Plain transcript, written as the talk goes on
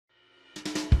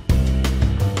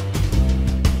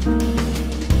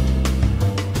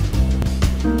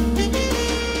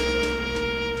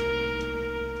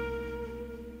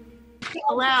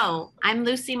Hello, I'm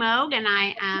Lucy Moog, and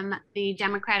I am the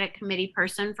Democratic Committee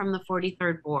Person from the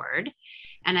 43rd Ward.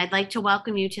 And I'd like to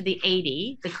welcome you to the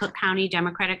 80, the Cook County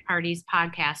Democratic Party's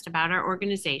podcast about our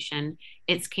organization,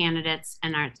 its candidates,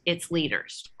 and its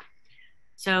leaders.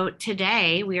 So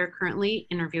today we are currently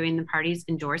interviewing the party's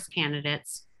endorsed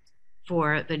candidates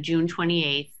for the June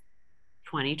 28th,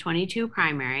 2022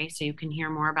 primary, so you can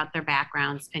hear more about their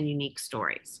backgrounds and unique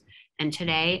stories. And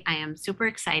today I am super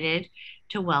excited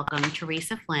to welcome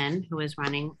Theresa Flynn, who is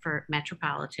running for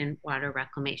Metropolitan Water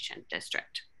Reclamation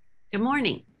District. Good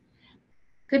morning.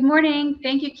 Good morning.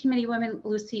 Thank you, Committeewoman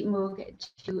Lucy Moog,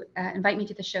 to invite me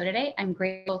to the show today. I'm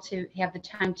grateful to have the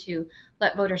time to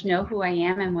let voters know who I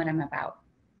am and what I'm about.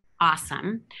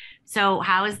 Awesome. So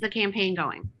how is the campaign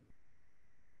going?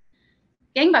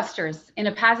 Gangbusters in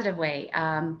a positive way.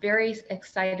 Very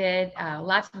excited.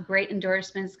 Lots of great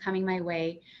endorsements coming my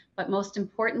way. But most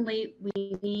importantly,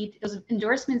 those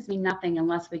endorsements mean nothing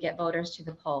unless we get voters to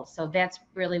the polls. So that's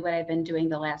really what I've been doing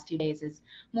the last few days, is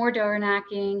more door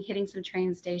knocking, hitting some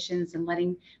train stations, and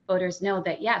letting voters know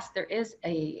that yes, there is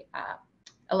a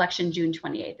election June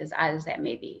 28th, as odd as that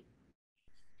may be.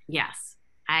 Yes,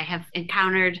 I have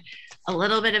encountered a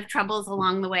little bit of troubles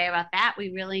along the way about that. We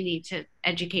really need to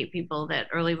educate people that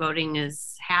early voting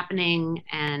is happening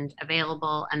and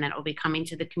available, and that it will be coming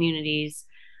to the communities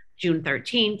June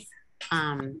 13th.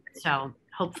 So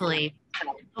hopefully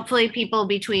people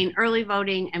between early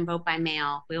voting and vote by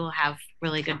mail, we will have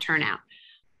really good turnout.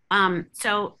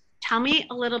 So tell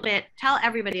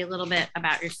everybody a little bit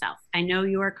about yourself. I know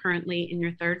you are currently in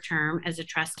your third term as a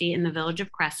trustee in the Village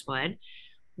of Crestwood.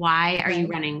 Why are you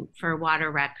running for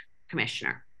Water Rec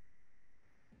Commissioner?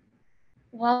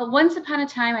 Well, once upon a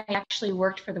time, I actually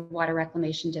worked for the Water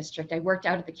Reclamation District. I worked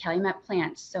out at the Calumet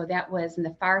plant, so that was in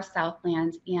the far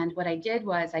Southlands. And what I did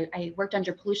was I worked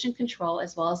under pollution control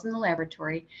as well as in the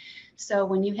laboratory. So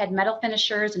when you had metal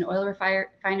finishers and oil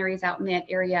refineries out in that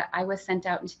area, I was sent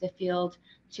out into the field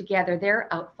to gather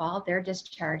their outfall, their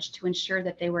discharge, to ensure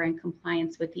that they were in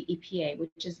compliance with the EPA,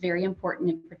 which is very important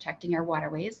in protecting our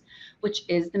waterways, which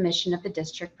is the mission of the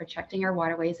district, protecting our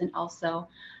waterways, and also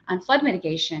on flood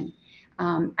mitigation.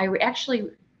 I actually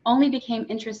only became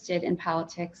interested in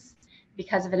politics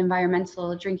because of an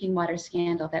environmental drinking water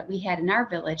scandal that we had in our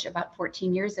village about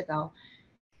 14 years ago.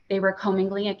 They were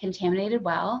commingling a contaminated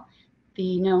well.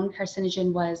 The known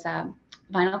carcinogen was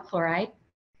vinyl chloride,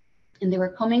 and they were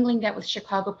commingling that with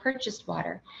Chicago purchased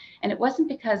water. And it wasn't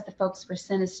because the folks were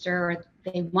sinister or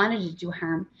they wanted to do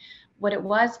harm. What it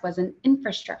was an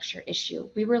infrastructure issue.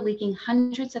 We were leaking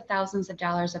hundreds of thousands of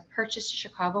dollars of purchased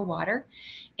Chicago water,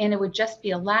 and it would just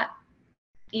be a lot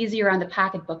easier on the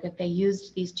pocketbook if they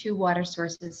used these two water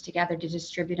sources together to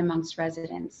distribute amongst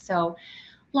residents. So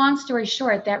long story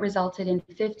short, that resulted in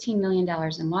 $15 million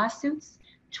in lawsuits,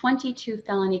 22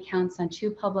 felony counts on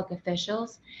 2 public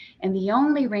officials, and the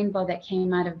only rainbow that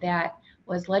came out of that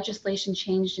was legislation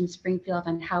changed in Springfield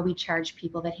on how we charge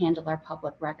people that handle our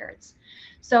public records.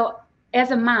 So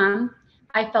as a mom,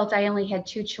 I felt I only had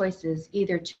 2 choices,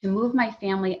 either to move my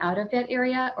family out of that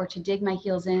area or to dig my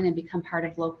heels in and become part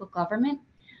of local government.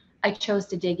 I chose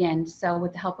to dig in. So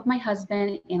with the help of my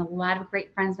husband and a lot of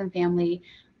great friends and family,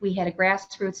 we had a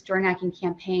grassroots door knocking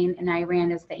campaign, and I ran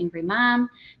as the angry mom,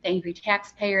 the angry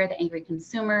taxpayer, the angry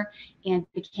consumer, and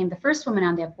became the first woman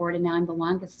on that board. And now I'm the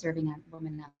longest serving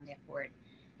woman on that board.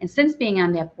 And since being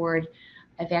on that board,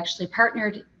 I've actually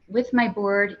partnered with my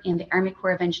board and the Army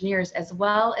Corps of Engineers, as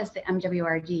well as the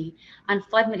MWRD, on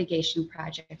flood mitigation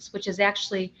projects, which is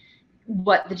actually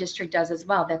what the district does as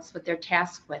well. That's what they're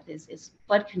tasked with, is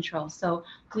flood control. So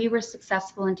we were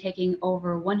successful in taking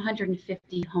over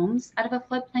 150 homes out of a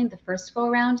floodplain the first go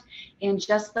around. And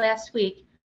just last week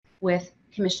with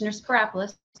Commissioner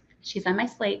Sparopoulos, she's on my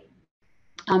slate,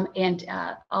 and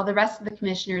all the rest of the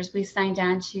commissioners, we signed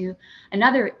on to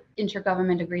another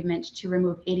intergovernment agreement to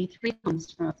remove 83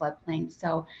 homes from a floodplain.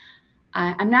 So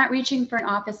I'm not reaching for an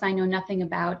office I know nothing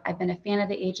about. I've been a fan of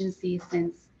the agency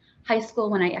since high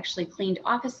school, when I actually cleaned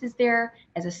offices there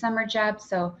as a summer job.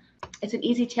 So it's an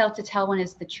easy tale to tell when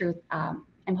it's the truth.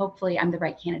 And hopefully I'm the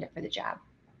right candidate for the job.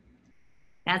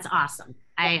 That's awesome.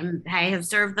 I have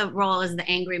served the role as the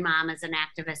angry mom as an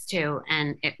activist too,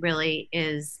 and it really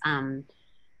is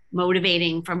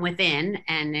motivating from within,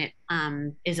 and it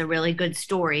is a really good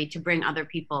story to bring other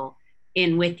people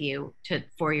in with you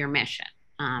for your mission,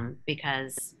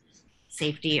 because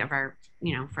safety of our,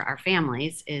 for our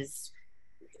families is,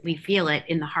 we feel it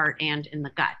in the heart and in the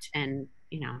gut, and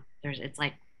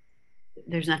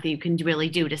there's nothing you can really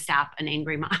do to stop an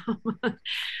angry mom.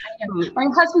 My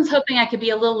husband's hoping I could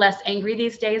be a little less angry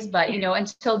these days, but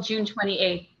until June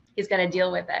 28th, he's got to deal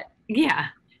with it. Yeah.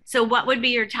 So what would be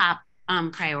your top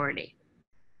priority?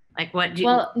 Like what do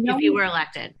Well, if you were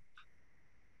elected?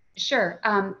 sure.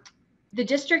 The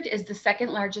district is the second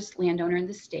largest landowner in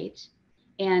the state.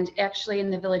 And actually in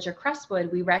the village of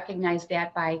Crestwood, we recognize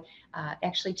that by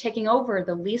actually taking over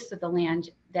the lease of the land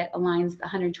that aligns the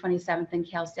 127th and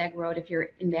Calsag Road, if you're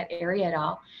in that area at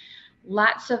all.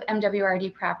 Lots of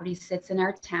MWRD property sits in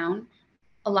our town.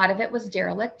 A lot of it was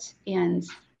derelict, and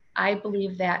I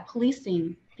believe that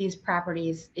policing these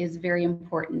properties is very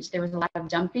important. There was a lot of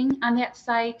dumping on that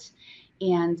site,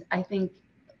 and I think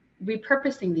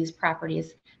repurposing these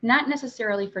properties, not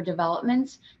necessarily for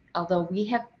development, although we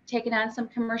have taken on some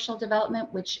commercial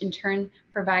development, which in turn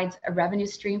provides a revenue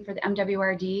stream for the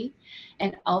MWRD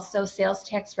and also sales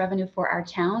tax revenue for our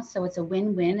town. So it's a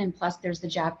win-win, and plus there's the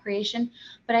job creation.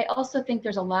 But I also think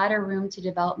there's a lot of room to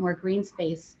develop more green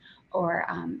space or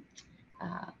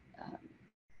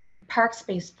park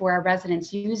space for our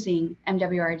residents using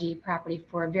MWRD property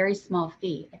for a very small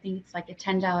fee. I think it's like a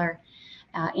 $10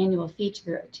 annual fee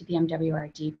to the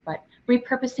MWRD, but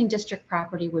repurposing district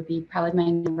property would be probably my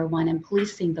number one, and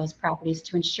policing those properties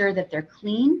to ensure that they're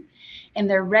clean and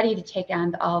they're ready to take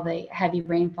on all the heavy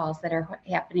rainfalls that are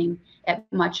happening at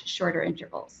much shorter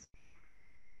intervals.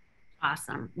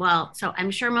 Awesome. Well, so I'm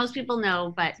sure most people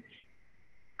know, but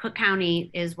Cook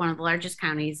County is one of the largest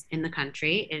counties in the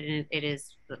country. It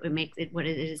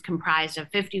is comprised of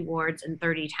 50 wards and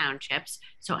 30 townships.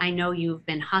 So I know you've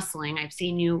been hustling. I've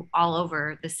seen you all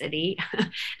over the city,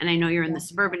 and I know you're in the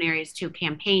suburban areas too,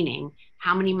 campaigning.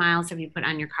 How many miles have you put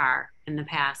on your car in the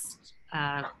past?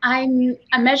 I'm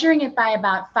measuring it by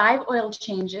about 5 oil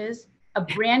changes, a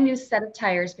brand new set of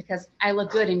tires because I look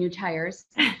good in new tires,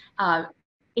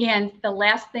 and the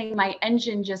last thing, my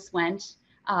engine just went.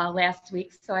 Last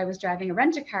week. So I was driving a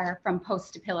rent-a-car from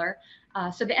post to pillar.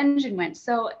 So the engine went.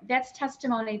 So that's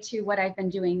testimony to what I've been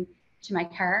doing to my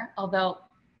car, although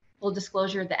full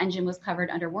disclosure, the engine was covered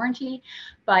under warranty,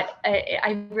 but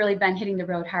I've really been hitting the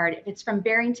road hard. It's from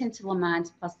Barrington to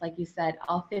Lamont, plus, like you said,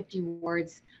 all 50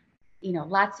 wards,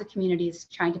 lots of communities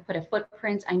trying to put a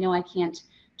footprint. I know I can't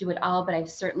do it all, but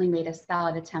I've certainly made a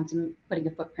solid attempt in putting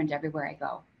a footprint everywhere I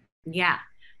go. Yeah.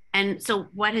 And so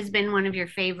what has been one of your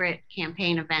favorite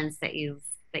campaign events that you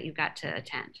got to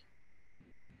attend?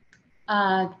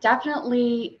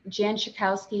 Definitely Jan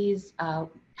Schakowsky's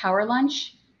Power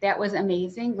Lunch. That was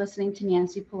amazing. Listening to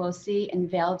Nancy Pelosi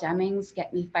and Val Demings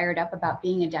get me fired up about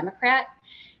being a Democrat,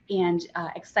 and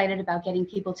excited about getting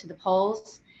people to the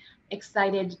polls,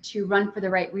 excited to run for the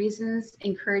right reasons,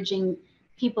 encouraging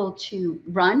people to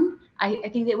run. I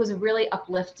think it was a really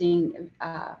uplifting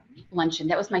luncheon.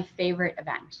 That was my favorite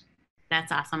event.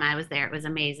 That's awesome. I was there. It was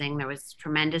amazing. There was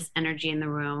tremendous energy in the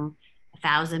room.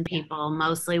 1,000 people,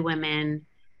 mostly women.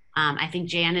 I think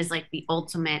Jan is like the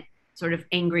ultimate sort of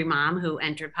angry mom who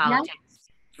entered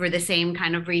politics for the same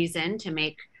kind of reason, to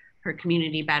make her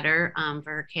community better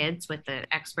for her kids, with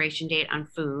the expiration date on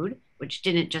food, which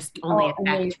didn't just only affect.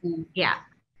 Amazing. Yeah.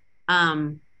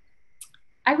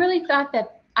 I really thought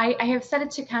that I have said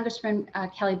it to Congressman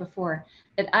Kelly before,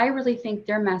 that I really think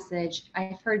their message,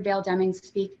 I've heard Val Demings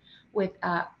speak with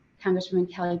Congressman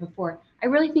Kelly before, I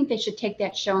really think they should take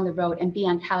that show on the road and be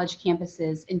on college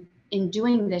campuses in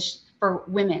doing this for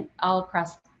women all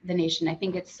across the nation. I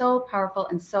think it's so powerful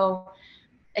and so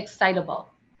excitable.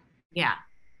 Yeah.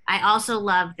 I also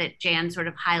love that Jan sort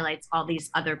of highlights all these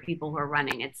other people who are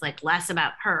running. It's like less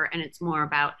about her and it's more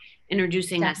about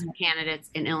introducing us to candidates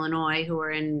in Illinois who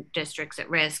are in districts at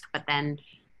risk, but then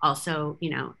also,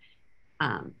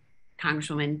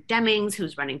 Congresswoman Demings,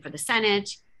 who's running for the Senate.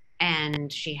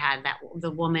 And she had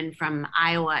the woman from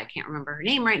Iowa, I can't remember her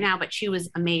name right now, but she was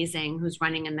amazing, who's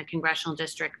running in the congressional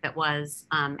district that was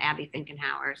Abby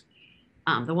Finkenhauer's,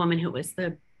 the woman who was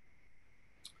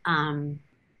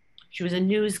she was a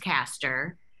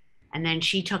newscaster, and then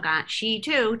she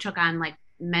too took on like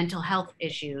mental health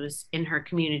issues in her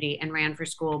community and ran for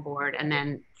school board and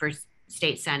then for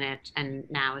state Senate, and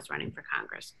now is running for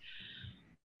Congress.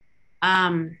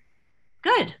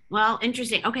 Good. Well,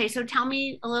 interesting. Okay, so tell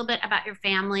me a little bit about your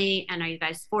family, and are you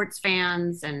guys sports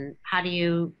fans, and how do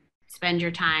you spend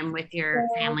your time with your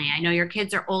family? I know your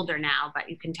kids are older now, but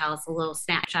you can tell us a little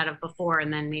snapshot of before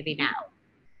and then maybe now.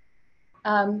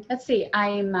 Let's see.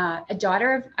 I'm a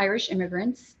daughter of Irish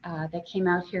immigrants that came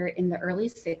out here in the early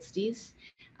 60s.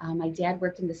 My dad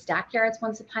worked in the stockyards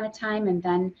once upon a time, and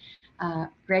then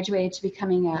graduated to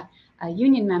becoming a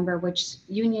union member, which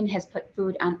union has put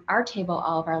food on our table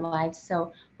all of our lives.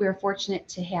 So we were fortunate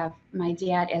to have my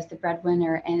dad as the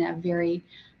breadwinner in a very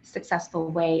successful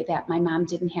way, that my mom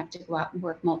didn't have to go out and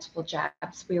work multiple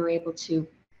jobs. We were able to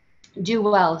do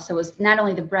well. So it was not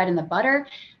only the bread and the butter,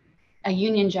 a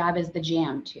union job is the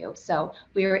jam too. So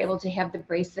we were able to have the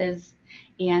braces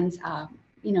and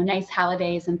nice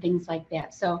holidays and things like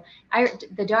that. So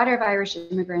the daughter of Irish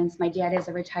immigrants, my dad is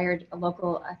a retired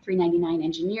local 399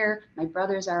 engineer. My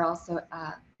brothers are also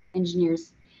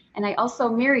engineers. And I also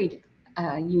married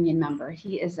a union member.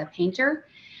 He is a painter,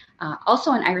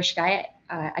 also an Irish guy.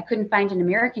 I couldn't find an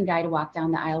American guy to walk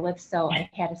down the aisle with, so I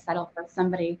had to settle for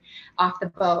somebody off the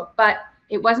boat. But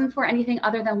it wasn't for anything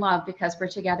other than love, because we're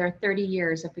together 30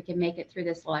 years if we can make it through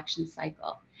this election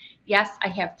cycle. Yes, I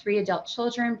have 3 adult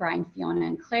children, Brian, Fiona,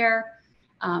 and Claire.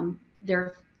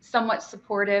 They're somewhat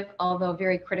supportive, although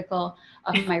very critical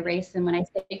of my race. And when I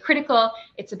say critical,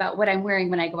 it's about what I'm wearing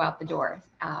when I go out the door.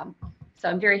 So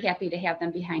I'm very happy to have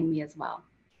them behind me as well.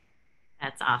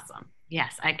 That's awesome.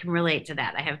 Yes, I can relate to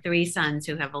that. I have 3 sons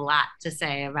who have a lot to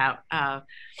say about, a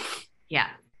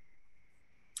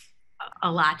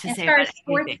lot to say about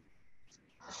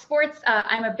sports.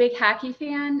 I'm a big hockey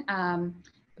fan,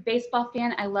 baseball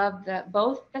fan. I love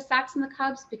both the Sox and the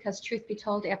Cubs, because truth be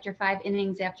told, after 5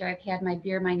 innings, after I've had my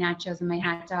beer, my nachos, and my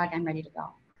hot dog, I'm ready to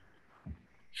go.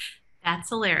 That's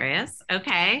hilarious.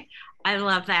 Okay. I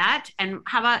love that. And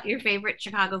how about your favorite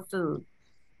Chicago food?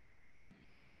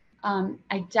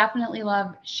 I definitely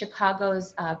love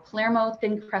Chicago's Palermo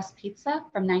thin crust pizza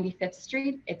from 95th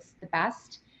Street. It's the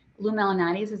best. Lou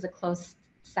Melinati's is a close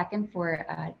second for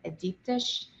a deep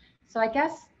dish. So I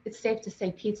guess it's safe to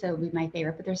say pizza would be my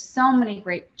favorite, but there's so many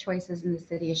great choices in the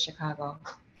city of Chicago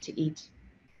to eat.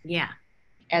 Yeah.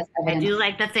 As I do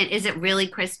like the thin. Is it really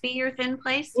crispy, your thin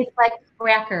place? It's like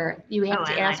cracker. You have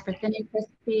to ask for thin and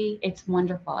crispy. It's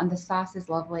wonderful. And the sauce is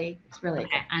lovely. It's really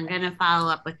good. I'm going to follow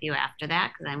up with you after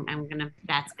that, because I'm going to,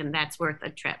 that's worth a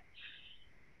trip.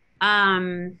 How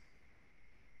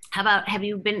about, have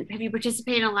you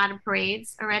participated in a lot of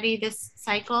parades already this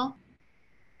cycle?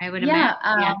 I would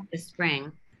imagine this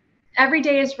spring. Every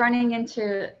day is running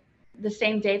into the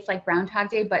same dates like Groundhog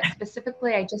Day, but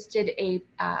specifically I just did a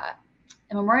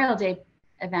Memorial Day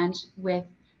event with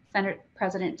Senate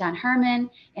President Don Harmon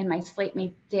and my slate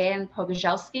mate Dan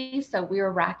Pogozelski. So we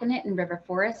were rocking it in River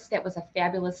Forest. That was a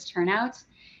fabulous turnout.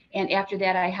 And after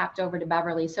that, I hopped over to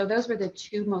Beverly. So those were the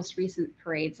 2 most recent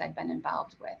parades I've been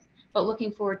involved with. But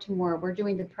looking forward to more. We're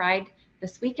doing the Pride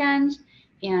this weekend.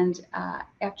 And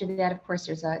after that, of course,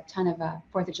 there's a ton of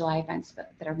 4th of July events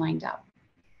that are lined up.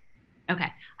 Okay.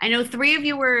 I know 3 of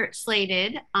you were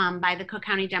slated by the Cook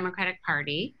County Democratic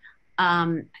Party.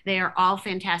 They are all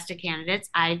fantastic candidates.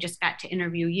 I just got to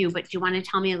interview you, but do you want to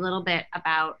tell me a little bit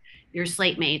about your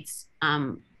slate mates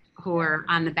who are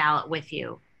on the ballot with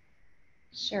you?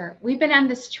 Sure. We've been on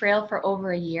this trail for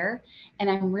over a year, and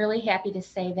I'm really happy to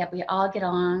say that we all get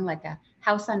along like a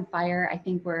house on fire. I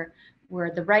think we're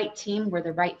the right team. We're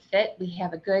the right fit. We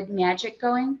have a good magic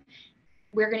going.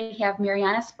 We're going to have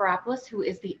Mariana Sparopoulos, who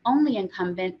is the only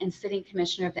incumbent and sitting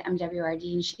commissioner of the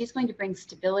MWRD, and she's going to bring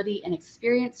stability and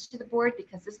experience to the board,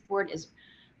 because this board is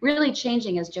really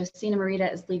changing as Josina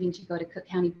Morita is leaving to go to Cook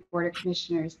County Board of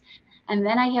Commissioners. And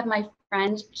then I have my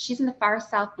friend, she's in the far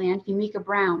Southland, Yumika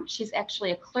Brown. She's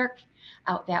actually a clerk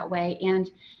out that way. And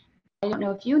I don't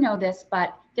know if you know this,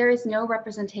 but there is no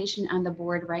representation on the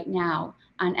board right now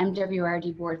on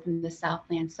MWRD board from the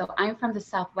Southland. So I'm from the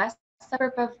Southwest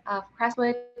suburb of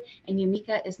Crestwood, and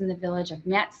Yumika is in the village of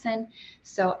Matson.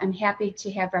 So I'm happy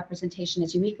to have representation.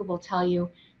 As Yumika will tell you,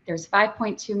 there's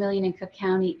 5.2 million in Cook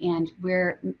County, and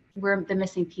we're the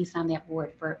missing piece on that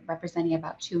board for representing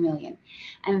about 2 million.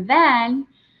 And then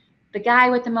the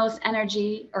guy with the most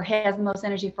energy, or has the most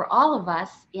energy for all of us,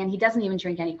 and he doesn't even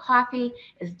drink any coffee,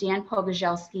 is Dan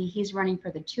Pogozelski. He's running for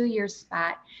the 2-year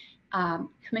spot.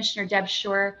 Commissioner Deb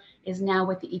Shore is now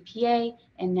with the EPA,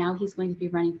 and now he's going to be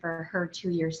running for her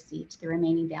 2-year seat, the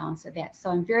remaining balance of that.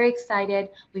 So I'm very excited.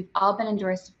 We've all been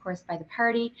endorsed, of course, by the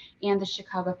party and the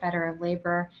Chicago Federation of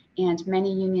Labor, and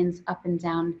many unions up and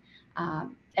down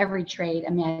every trade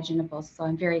imaginable. So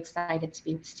I'm very excited to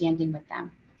be standing with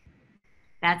them.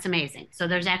 That's amazing. So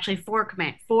there's actually 4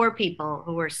 people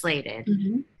who were slated.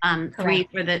 Mm-hmm. 3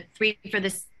 for the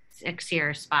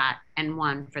 6-year spot and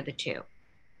 1 for the 2.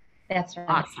 That's right.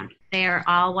 Awesome. They are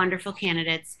all wonderful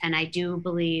candidates, and I do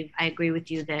believe, I agree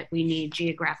with you that we need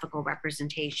geographical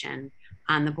representation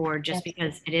on the board, just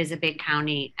because it is a big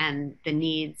county and the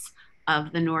needs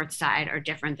of the north side are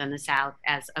different than the south,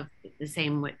 as of the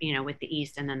same with, with the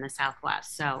east and then the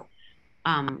southwest. So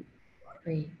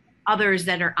others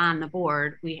that are on the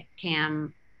board,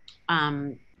 Cam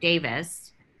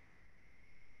Davis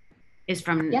is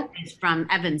from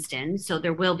Evanston, so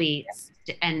there will be,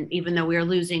 and even though we're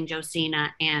losing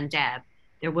Josina and Deb,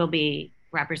 there will be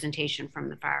representation from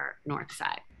the far north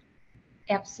side.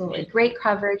 Absolutely. Great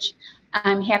coverage.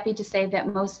 I'm happy to say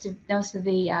that most of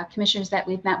the commissioners that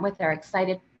we've met with are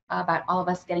excited about all of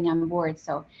us getting on board.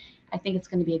 So I think it's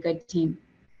going to be a good team.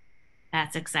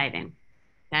 That's exciting.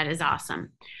 That is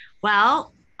awesome.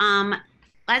 Well,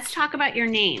 let's talk about your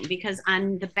name, because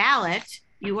on the ballot,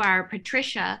 you are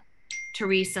Patricia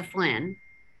Theresa Flynn.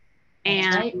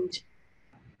 And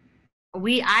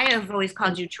right. I have always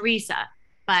called you Teresa,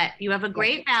 but you have a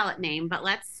great ballot name. But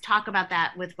let's talk about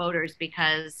that with voters,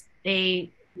 because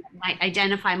they might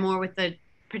identify more with the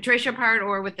Patricia part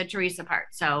or with the Teresa part.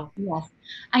 So yes,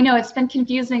 I know it's been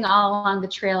confusing all along the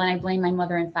trail, and I blame my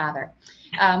mother and father.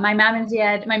 My mom and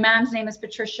dad, my mom's name is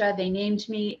Patricia. They named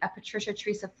me Patricia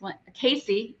Theresa Flynn,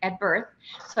 Casey at birth.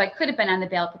 So I could have been on the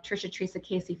ballot Patricia Theresa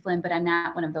Casey Flynn, but I'm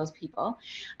not one of those people.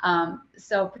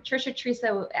 So Patricia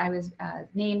Theresa, I was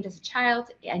named as a child.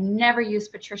 I never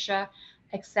used Patricia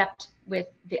except with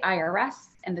the IRS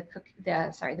and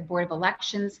the Board of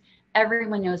Elections.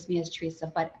 Everyone knows me as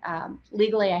Teresa, but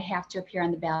legally I have to appear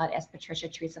on the ballot as Patricia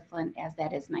Theresa Flynn, as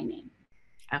that is my name.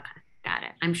 Okay, got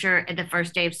it. I'm sure at the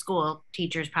first day of school,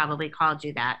 teachers probably called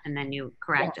you that, and then you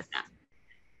corrected them.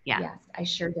 Yeah. Yes, I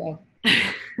sure did.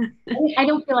 I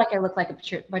don't feel like I look like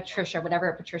a Patricia, whatever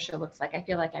a Patricia looks like. I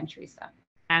feel like I'm Teresa.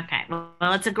 Okay,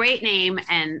 well, it's a great name,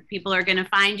 and people are going to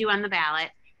find you on the ballot.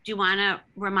 Do you want to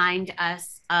remind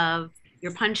us of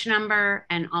your punch number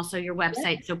and also your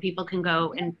website so people can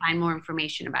go and find more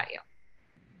information about you?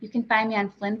 You can find me on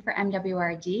Flynn for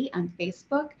MWRD on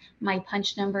Facebook. My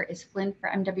punch number is Flynn for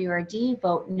MWRD,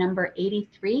 vote number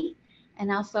 83.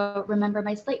 And also remember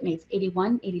my slate mates,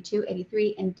 81, 82,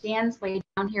 83, and Dan's way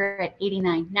down here at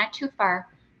 89. Not too far,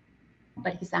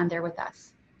 but he's on there with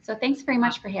us. So thanks very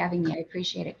much for having me. I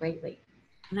appreciate it greatly.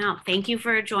 No, thank you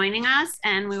for joining us.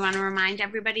 And we want to remind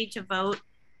everybody to vote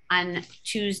on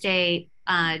Tuesday,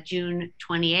 June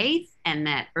 28th, and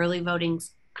that early voting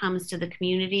comes to the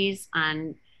communities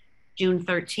on June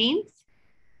 13th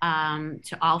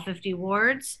to all 50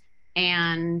 wards.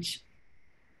 And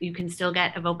you can still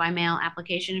get a vote by mail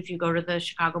application if you go to the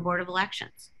Chicago Board of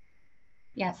Elections.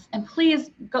 Yes, and please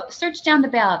go search down the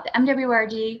ballot. The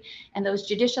MWRD and those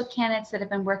judicial candidates that have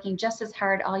been working just as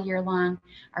hard all year long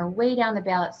are way down the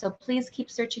ballot. So please keep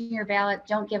searching your ballot.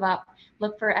 Don't give up.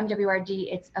 Look for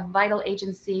MWRD. It's a vital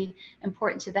agency,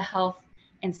 important to the health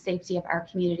and safety of our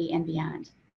community and beyond.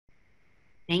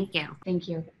 Thank you. Thank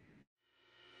you.